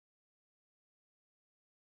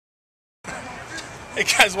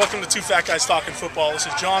Hey guys, welcome to Two Fat Guys Talking Football. This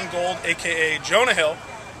is John Gold, aka Jonah Hill,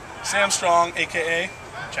 Sam Strong, aka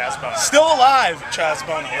Chaz Bono. still alive, Chaz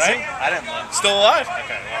Bono, Is right? he? I didn't look. Still alive.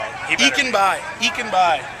 Okay, well, he better Eking be. by, eking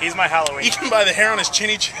by, He's my Halloween. eking by the hair on his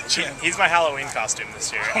chinny chin. He's my Halloween costume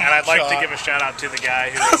this year, Oh and I'd like God. to give a shout out to the guy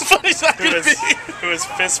How funny is that gonna be? who was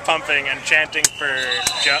fist pumping and chanting for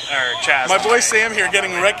Chaz. My boy Sam here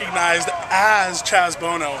getting recognized as Chaz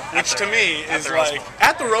Bono, which the- to me at is the Rose like Bowl.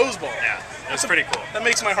 at the Rose Bowl. Yeah, it was pretty cool. That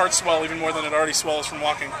makes my heart swell even more than it already swells from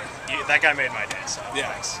walking. That guy made my day. So Yeah,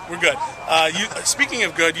 thanks. we're good. Speaking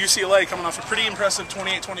of good, UCLA coming off a pretty impressive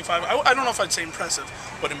 28-25. I don't know if I'd say impressive,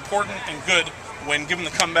 but important and good when given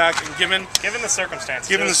the comeback and given Given the circumstances,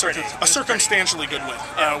 a circumstantially good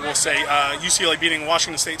win. We'll say UCLA beating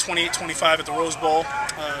Washington State 28-25 at the Rose Bowl,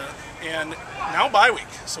 and now bye week,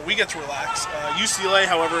 so we get to relax. UCLA,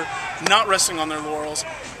 however, not resting on their laurels,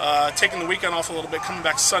 taking the weekend off a little bit, coming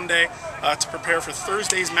back Sunday to prepare for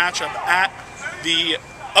Thursday's matchup at the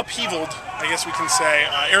upheavaled, I guess we can say,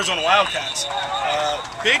 Arizona Wildcats.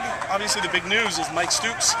 Obviously the big news is Mike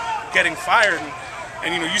Stoops getting fired,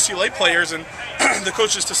 and you know, UCLA players and the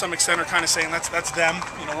coaches to some extent are kind of saying that's them.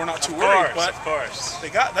 You know, we're not too worried, but of course, we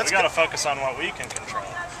got to focus on what we can control.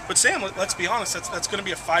 But Sam, let's be honest, that's going to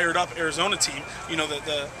be a fired up Arizona team. You know,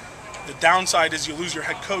 the downside is you lose your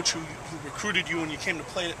head coach who recruited you when you came to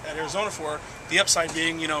play at Arizona for. The upside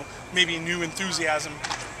being, you know, maybe new enthusiasm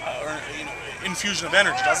or you know, infusion of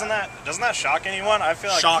energy. Doesn't that shock anyone? I feel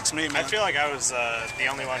like Shocks me, man. I feel like I was the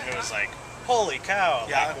only one who was like, "Holy cow!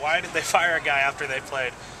 Yeah. Like, why did they fire a guy after they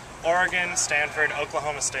played Oregon, Stanford,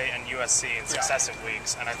 Oklahoma State, and USC in successive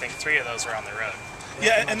weeks?" And I think 3 of those were on the road.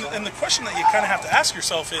 Yeah, and the question that you kind of have to ask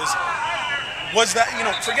yourself is, was that, you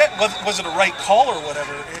know, forget was it a right call or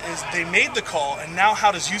whatever, is they made the call, and now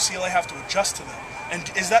how does UCLA have to adjust to them? And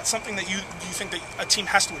is that something that you think that a team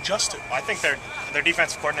has to adjust to? Well, I think their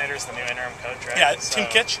defensive coordinator is the new interim coach, right? Yeah, So, Tim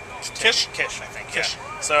Kish? Kish, I think. Kish.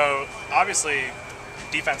 Yeah. So obviously,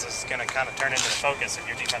 defense is going to kind of turn into the focus if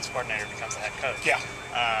your defensive coordinator becomes the head coach. Yeah.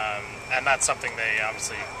 And that's something they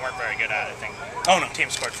obviously weren't very good at. I think. Oh no. The team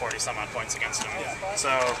scored 40-some odd points against them. Yeah. So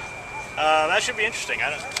that should be interesting.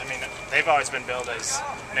 I mean, they've always been billed as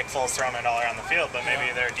Nick Foles throwing it all around the field, but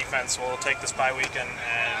maybe their defense will take this bye week and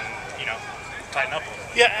you know, tighten up a little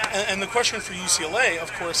bit. Yeah, and the question for UCLA,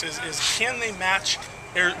 of course, is can they match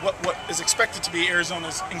what is expected to be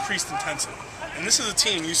Arizona's increased intensity? And this is a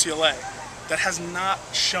team, UCLA, that has not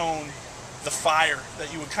shown the fire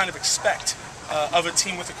that you would kind of expect of a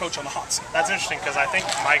team with a coach on the hot seat. That's interesting because I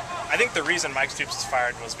think the reason Mike Stoops was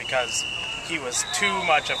fired was because he was too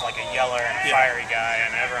much of like a yeller and a fiery guy,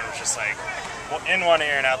 and everyone was just like, well, in one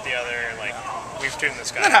ear and out the other. Like, we've tuned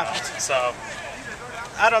this guy out. So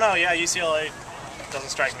I don't know. Yeah, UCLA doesn't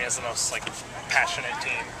strike me as the most like passionate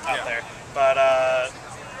team out there. But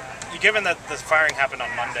given that the firing happened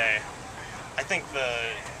on Monday, I think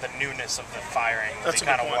the newness of the firing will be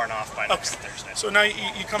kind of worn off by next Thursday. So now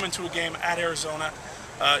you come into a game at Arizona,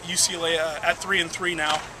 UCLA at 3-3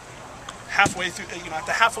 now, halfway through. You know, at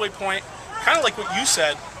the halfway point, kind of like what you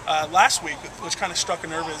said last week, which kind of struck a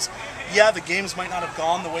nerve is, yeah, the games might not have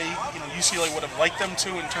gone the way UCLA would have liked them to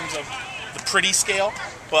in terms of the pretty scale,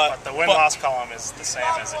 but the win-loss column is the same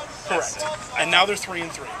as it. Correct. And now they're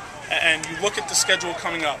 3-3, and you look at the schedule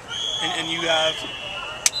coming up, and you have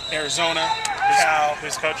Arizona, Cal,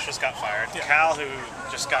 whose coach just got fired. Yeah. Cal, who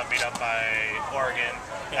just got beat up by Oregon,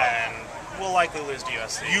 and will likely lose to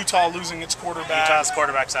USC. Utah losing its quarterback. Utah's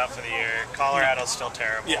quarterback's out for the year. Colorado's still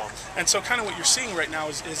terrible. Yeah, and so kind of what you're seeing right now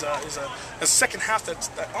is a second half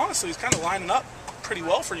that honestly is kind of lining up pretty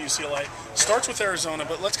well for UCLA. Starts with Arizona,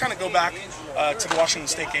 but let's kind of go back to the Washington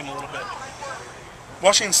State game a little bit.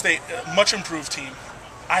 Washington State, much improved team.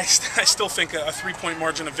 I still think a 3-point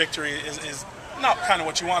margin of victory is not kind of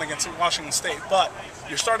what you want against Washington State, but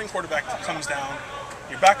your starting quarterback comes down,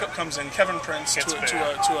 your backup comes in, Kevin Prince, to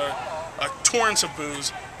a torrent of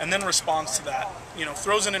boos, and then responds to that. You know,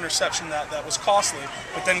 throws an interception that was costly,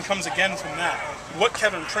 but then comes again from that. What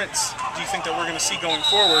Kevin Prince do you think that we're going to see going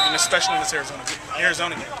forward, and especially in this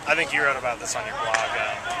Arizona game? I think you wrote about this on your blog.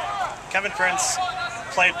 Kevin Prince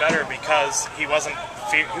played better because he wasn't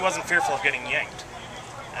fearful of getting yanked,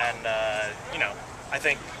 and you know, I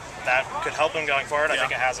think that could help him going forward. I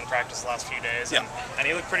think it has in practice the last few days, and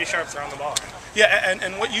he looked pretty sharp throwing the ball. Yeah,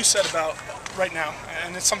 and what you said about right now,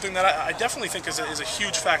 and it's something that I definitely think is a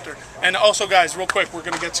huge factor. And also, guys, real quick, we're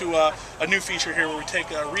going to get to a new feature here where we take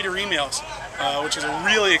reader emails, which is a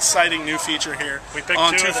really exciting new feature here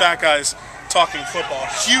on Two Fat Guys Talking Football.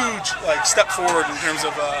 Huge step forward in terms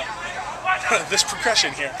of this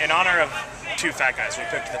progression here. In honor of two fat guys. We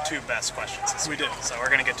picked the two best questions. We did. So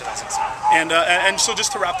we're going to get to those in a second. And so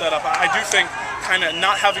just to wrap that up, I do think kind of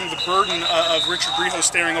not having the burden of Richard Brejo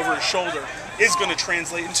staring over his shoulder is going to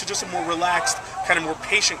translate into just a more relaxed, kind of more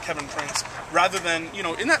patient Kevin Prince, rather than, you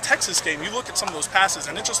know, in that Texas game, you look at some of those passes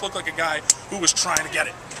and it just looked like a guy who was trying to get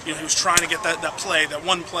it. You know, he was trying to get that play, that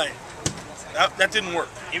one play. That didn't work.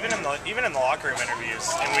 Even in the locker room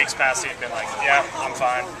interviews in weeks past, he'd been like, "Yeah, I'm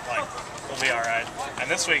fine. Like, we'll be all right."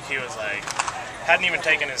 And this week he was like, hadn't even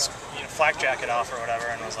taken his flak jacket off or whatever,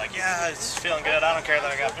 and was like, "Yeah, it's feeling good. I don't care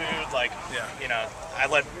that I got booed." Like, yeah. You know, I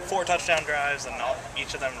led 4 touchdown drives, and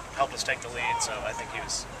each of them helped us take the lead. So I think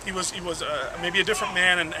he was maybe a different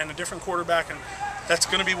man and a different quarterback, and that's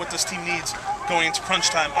going to be what this team needs going into crunch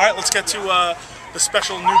time. All right, let's get to the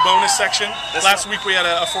special new bonus section. Last week we had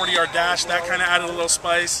a 40-yard dash. That kind of added a little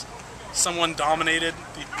spice. Someone dominated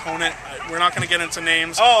the opponent. We're not going to get into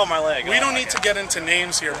names. Oh, my leg. We don't need to get into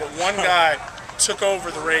names here, but one guy took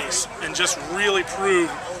over the race and just really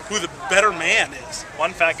proved who the better man is.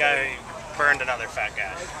 One fat guy burned another fat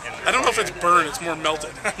guy. I don't know if it's burned, it's more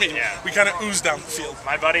melted. I mean, yeah. We kind of oozed down the field.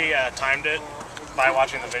 My buddy timed it by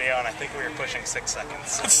watching the video, and I think we were pushing 6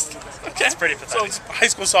 seconds. Okay. It's pretty pathetic. So it's high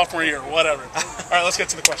school sophomore year, whatever. All right, let's get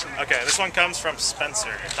to the question. Okay, this one comes from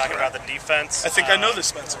Spencer, talking about the defense. I think I know this,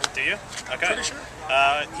 Spencer. Do you? Okay. Pretty sure.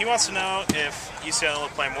 He wants to know if UCLA will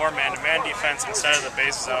play more man-to-man defense instead of the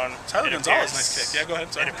base zone. Tyler Gonzalez, nice kick. Yeah, go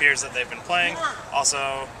ahead. Sorry. It appears that they've been playing.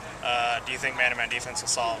 Also, do you think man-to-man defense will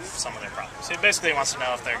solve some of their problems? He basically wants to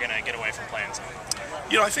know if they're going to get away from playing zone.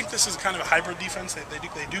 You know, I think this is kind of a hybrid defense.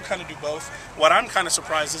 They do kind of do both. What I'm kind of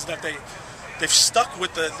surprised is that they've stuck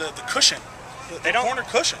with the cushion, the corner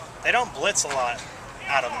cushion. They don't blitz a lot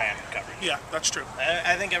out of man coverage. Yeah, that's true.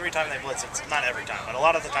 I think every time they blitz, it's not every time, but a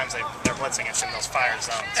lot of the times they're blitzing, it's in those fire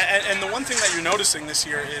zones. And the one thing that you're noticing this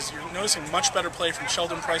year is you're noticing much better play from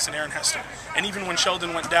Sheldon Price and Aaron Hester. And even when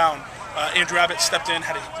Sheldon went down, Andrew Abbott stepped in,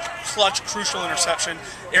 had a clutch, crucial interception.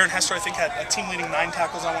 Aaron Hester, I think, had a team-leading 9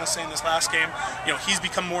 tackles, I want to say, in this last game. You know, he's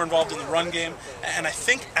become more involved in the run game. And I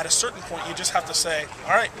think at a certain point, you just have to say,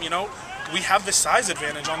 all right, you know, we have this size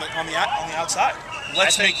advantage on the outside.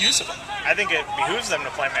 Let's make use of it. I think it behooves them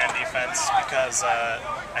to play man defense because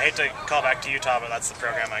I hate to call back to Utah, but that's the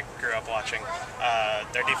program I grew up watching.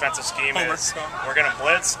 Their defensive scheme is we're going to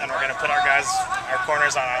blitz and we're going to put our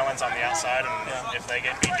corners on islands on the outside, and if they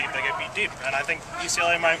get beat deep, they get beat deep. And I think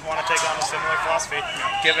UCLA might want to take on a similar philosophy,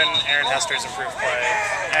 given Aaron Hester's improved play.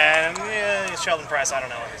 And Sheldon Price, I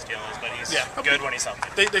don't know what his deal is, but he's good when he's healthy.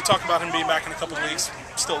 They talk about him being back in a couple of weeks.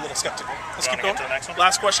 Still a little skeptical. Let's keep going. To the next one?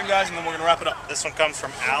 Last question, guys, and then we're going to wrap it up. This one comes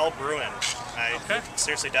from Al Bruin. I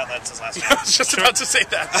seriously doubt that's his last name. I was just about to say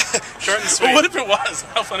that. Short and sweet. But what if it was?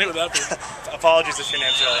 How funny would that be? Apologies if your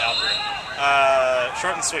name's really Al Bruin.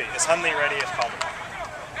 Short and sweet. Is Hundley ready if called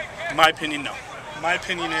upon? My opinion, no. My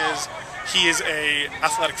opinion is he is a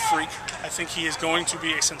athletic freak. I think he is going to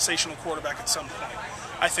be a sensational quarterback at some point.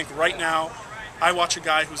 I think right now, I watch a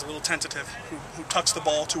guy who's a little tentative, who tucks the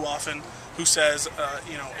ball too often, who says,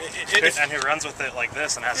 you know... and who runs with it like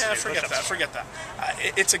this and has to do push-ups. Forget that.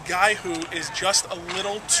 It's a guy who is just a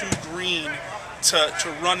little too green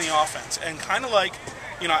to run the offense. And kind of like,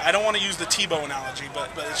 you know, I don't want to use the Tebow analogy, but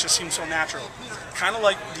it just seems so natural. Kind of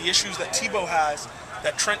like the issues that Tebow has,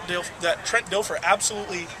 that Trent Dilfer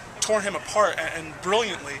absolutely tore him apart and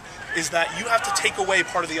brilliantly, is that you have to take away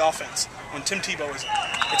part of the offense when Tim Tebow is in.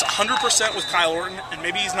 It's 100% with Kyle Orton, and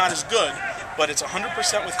maybe he's not as good, but it's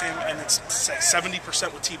 100% with him, and it's, say,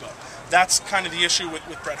 70% with Tebow. That's kind of the issue with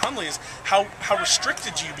Brett Hundley, is how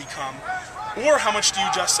restricted you become, or how much do you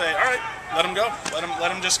just say, all right, let him go.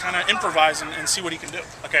 Let him just kind of improvise and see what he can do.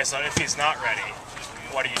 Okay, so if he's not ready,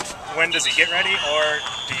 when does he get ready, or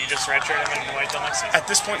do you just redshirt him and wait till next season? At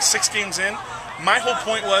this point, 6 games in, my whole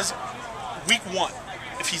point was week 1.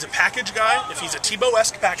 If he's a package guy, if he's a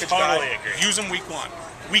Tebow-esque package guy, agree. Use him week 1.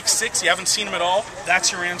 Week 6, you haven't seen him at all.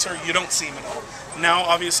 That's your answer. You don't see him at all. Now,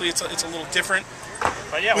 obviously, it's a little different.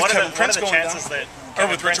 But yeah, what are the chances that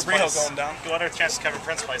with Richard Brejo going down? What are the chances Kevin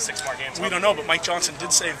Prince plays 6 more games? We don't know, but Mike Johnson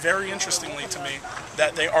did say very interestingly to me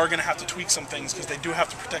that they are going to have to tweak some things because they do have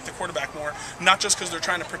to protect the quarterback more. Not just because they're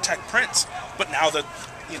trying to protect Prince, but now that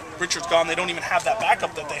Richard's gone, they don't even have that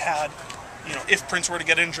backup that they had. You know, if Prince were to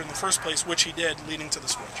get injured in the first place, which he did, leading to the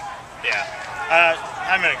switch. Yeah,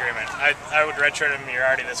 I'm in agreement. I would redshirt him. You're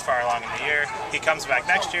already this far along in the year. He comes back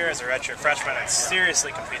next year as a redshirt freshman and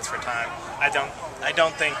seriously competes for time. I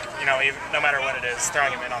don't think, you know, even, no matter what it is,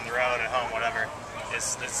 throwing him in on the road, at home, whatever,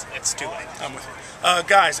 it's too late. I'm with you.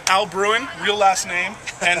 Guys, Al Bruin, real last name,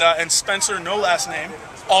 and Spencer, no last name,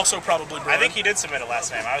 also probably Bruin. I think he did submit a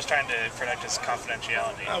last name. I was trying to protect his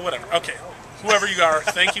confidentiality. Whatever. Okay. whoever you are,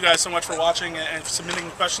 thank you guys so much for watching and submitting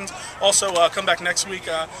questions. Also, come back next week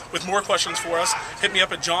with more questions for us. Hit me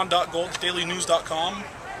up at john.gold@dailynews.com.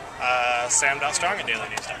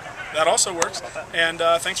 Sam.strong@dailynews.com. That also works. And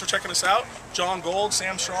thanks for checking us out. John Gold,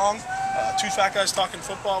 Sam Strong, two fat guys talking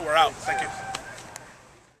football. We're out. Thank you.